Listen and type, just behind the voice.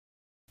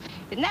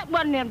And that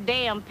wasn't them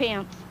damn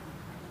pimps.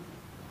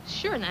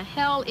 Sure in the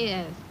hell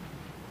is.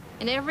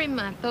 And every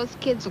month, those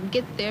kids will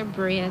get their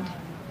bread.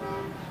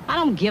 I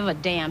don't give a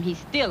damn. He's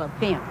still a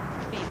pimp.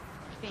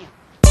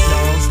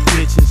 Those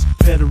bitches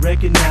better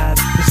recognize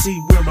and see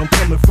where I'm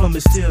coming from.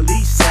 It's still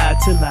east side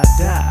till I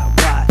die.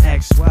 Why,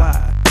 ask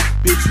why?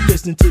 Bitch, you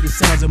listen to the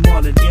sounds of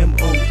Marlon,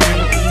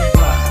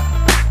 M-O-N-E-Y.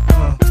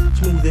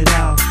 Smooth it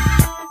out.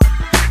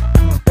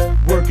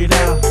 Work it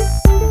out.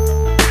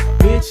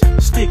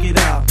 Bitch, stick it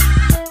out.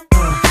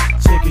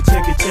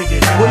 Check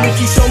it out. Well,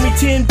 if you show me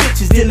 10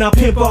 bitches, then I'll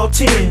pimp all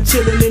 10.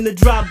 Chillin' in the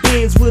drop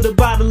bins with a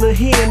bottle of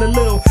hen. A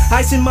little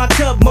ice in my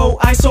cup, more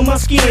ice on my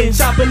skin.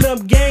 Chopping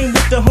up game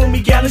with the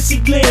homie Galaxy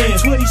Glenn.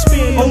 20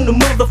 spin on the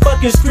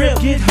motherfucking strip.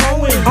 Get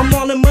hoeing. I'm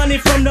on the money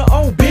from the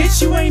old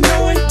bitch, you ain't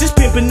knowing. This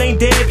pimpin' ain't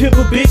dead, pimp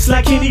a bitch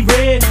like Henny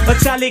Red. A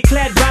Charlie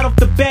clad right off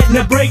the bat,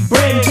 now break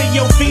bread until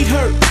your feet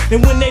hurt.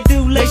 And when they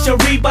do, lace your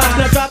Reeboks.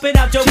 Now drop it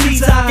out your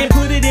knees, I can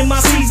put it in my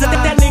Caesar.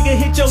 That nigga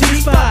hit your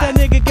G-spot, that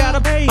nigga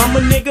gotta pay. I'm a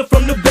nigga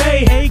from the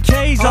Bay,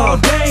 AKs all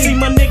day. See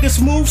my nigga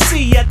Smooth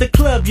C at the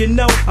club, you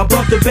know. I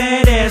bump the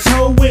badass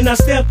hoe when I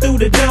step through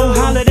the door.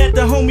 Hollered at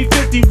the homie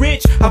 50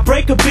 Rich, I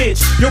break a bitch.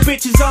 Your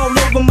bitch is all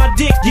over my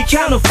dick, you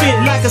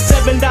counterfeit like a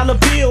 $7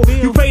 bill.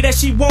 You pray that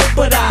she won't,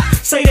 but I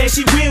say that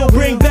she will.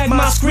 Bring back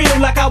my skrill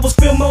like I was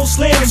Fillmo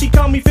Slim. She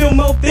call me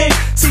Fillmo Thick,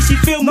 see she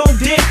feel more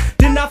dick,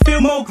 then I feel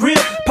more grip.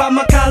 Pop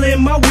my collar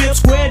in my whip,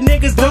 square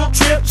niggas don't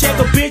trip. Check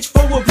a bitch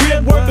for a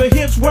rib, work her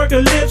hips, work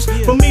her lips.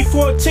 From me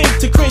 14th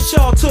to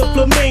Crenshaw to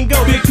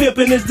Flamingo. Big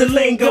pimpin' is the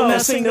lingo, now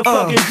sing the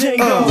fucking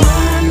jingle.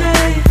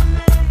 Money,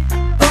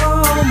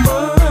 oh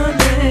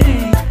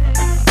money.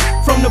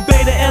 From the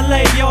Bay to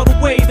LA, all the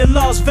way to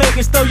Las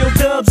Vegas. Throw your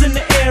dubs in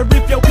the air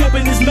if your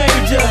pimpin' is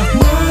major.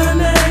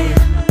 Money,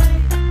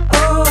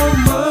 oh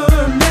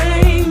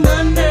money,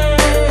 money.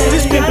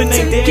 This pimpin'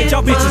 ain't dead,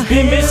 y'all bitches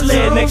been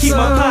misled. Now keep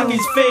my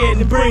pockets fed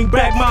and bring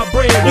back my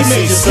bread. You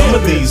see, some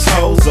of these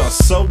hoes are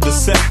so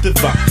deceptive.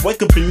 I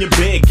wake up in your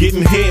bed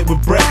getting head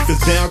with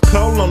breakfast. Down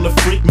cold on the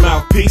freak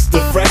mouthpiece, the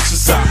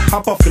fractious. I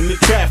hop off in the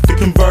traffic,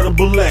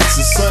 convertible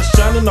Lexus. Sun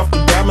shining off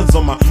the diamonds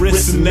on my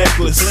wrist and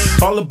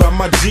necklace. All about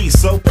my G,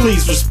 so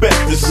please respect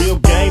this real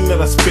game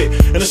that I spit.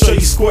 And I show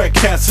you square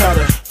cats how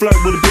to flirt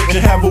with a bitch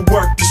and have her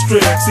work the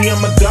strip. See,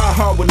 I'm a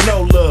diehard with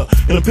no love,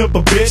 and a pimp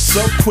a bitch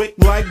so quick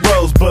like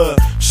Rosebud.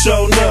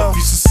 Show enough,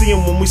 used to see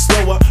them when we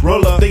slow up,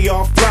 roll up, they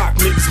all flock.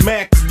 Niggas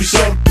mad cause we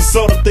showed up and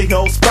sold up they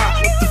whole spot.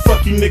 What the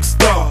fuck you niggas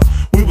thought?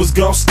 We was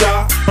gon'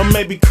 stop, or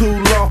maybe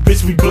cool off,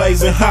 bitch, we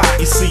blazing hot.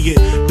 You see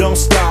it, don't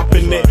stop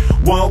and it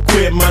won't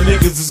quit. My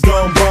niggas is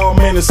gon' ball,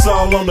 man, it's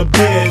all on the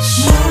bench.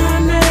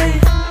 Money,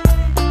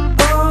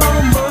 oh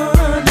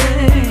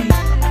money.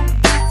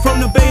 From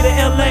the Bay to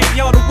LA,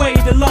 all the way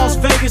to Las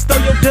Vegas. Throw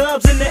your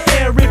dubs in the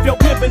air if your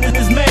pimpin'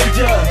 is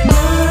major.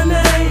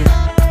 Money,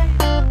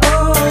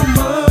 oh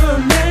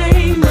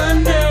money,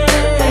 money.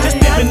 This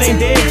pimpin' ain't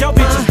dead, y'all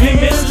bitches been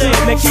misled.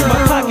 Now keep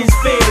my pockets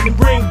fed and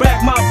bring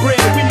back my bread.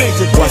 We made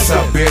your What's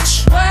up,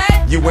 bitch?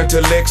 What? You went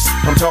to licks?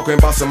 I'm talking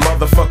about some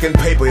motherfucking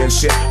paper and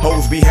shit.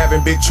 Hoes be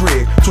having big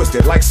trig,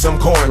 twisted like some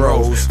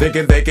cornrows.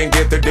 Thinking they can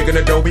get their dick in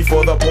the dough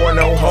before the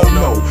porno. Ho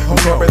no, I'm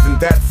drummer than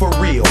that for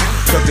real.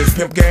 Cause this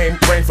pimp game,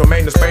 rain from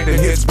Maine to Spain to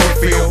hits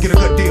Brookfield. Get a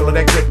good deal of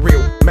that good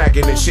real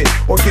mackin' and shit.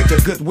 Or get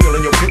the goodwill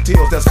in your good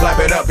deals, that's flap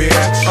it up, bitch.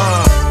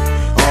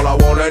 All I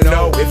wanna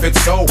know if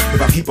it's so.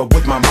 If I keep up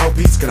with my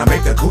mouthpiece, can I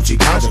make the coochie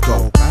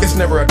conjugal? It's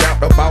never a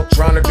doubt about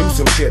trying to do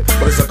some shit,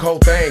 but it's a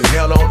cold thing,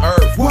 hell on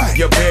earth. What?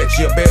 Your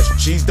bitch,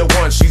 she's the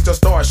one, she's the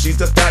star, she's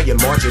the stallion.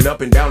 Marching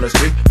up and down the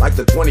street like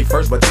the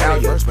 21st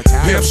Battalion.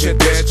 Pimp shit,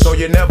 bitch, so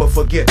you never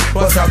forget.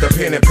 Bust out the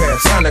pen and pad,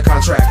 sign the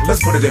contract,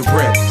 let's put it in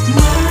print.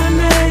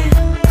 Money,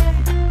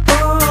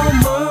 oh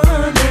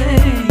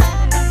money.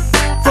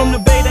 From the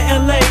Bay to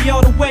LA,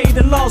 all the way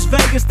to Las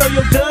Vegas. Throw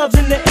your dubs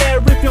in the air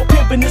if your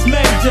pimpin' is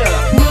major.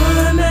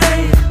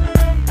 Money,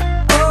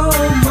 oh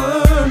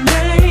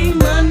money,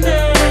 money.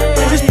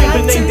 This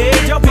pimpin' ain't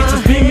dead, y'all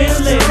bitches been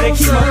misled. They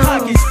keep my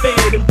pockets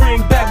fed and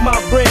bring back my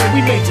bread.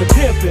 We made you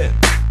pimpin'.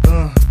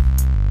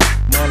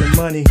 Marlon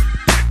money,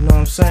 you know what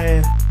I'm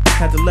saying?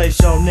 Had to lace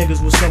y'all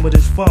niggas with some of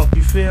this funk,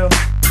 you feel?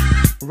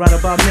 Right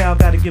about now, I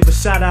gotta give a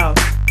shout out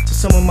to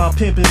some of my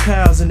pimpin'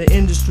 pals in the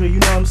industry, you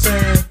know what I'm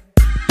saying?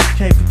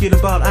 Can't forget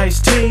about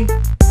Ice-T,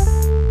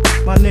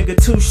 my nigga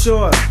Too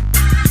Short,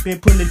 been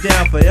putting it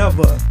down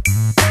forever.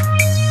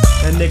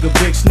 That nigga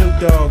Big Snoop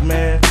Dogg,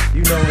 man,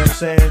 you know what I'm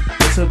saying?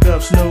 Let's hook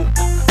up Snoop,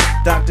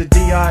 Dr.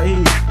 D.R.E.,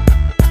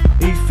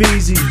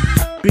 E-Feezy,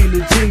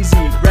 B-Lil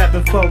Jeezy,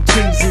 rapping folk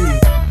Teezy,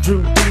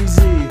 Drew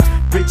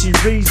Deezy, Richie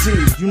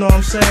Reezy, you know what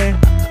I'm saying?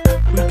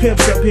 We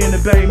pimps up here in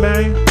the Bay,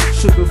 man.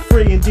 Sugar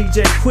Free and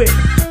DJ Quick,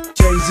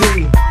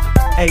 Jay-Z,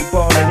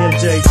 8Ball and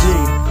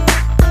MJG.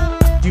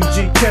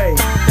 UGK,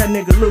 that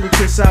nigga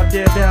Ludacris out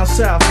there down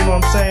south, you know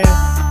what I'm saying?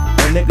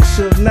 That nigga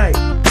Suge Knight,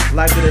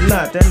 like it or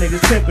not, that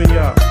nigga's pimpin'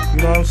 y'all,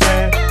 you know what I'm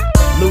saying?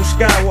 Luke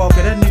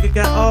Skywalker, that nigga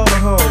got all the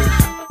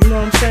hoes, you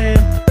know what I'm saying?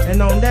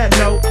 And on that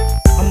note,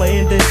 I'ma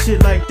end that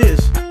shit like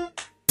this.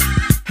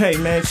 Hey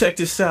man, check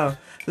this out.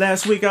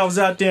 Last week I was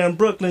out there in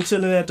Brooklyn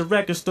chilling at the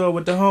record store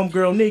with the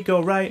homegirl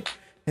Nico, right?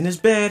 And this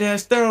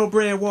badass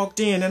thoroughbred walked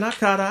in and I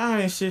caught her eye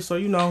and shit, so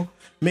you know,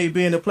 me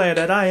being the player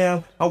that I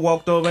am, I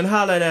walked over and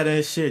hollered at her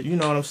and shit, you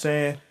know what I'm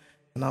saying?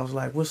 And I was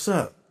like, what's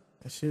up?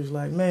 And she was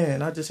like,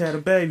 man, I just had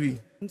a baby.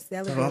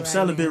 I'm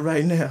celibate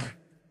right now.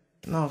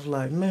 And I was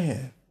like,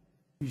 man,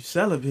 you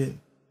celibate?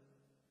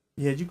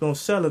 Yeah, you gonna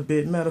sell a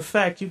bit. Matter of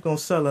fact, you gonna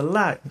sell a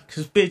lot.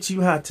 Cause bitch,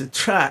 you had to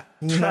try,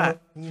 you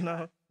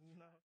know?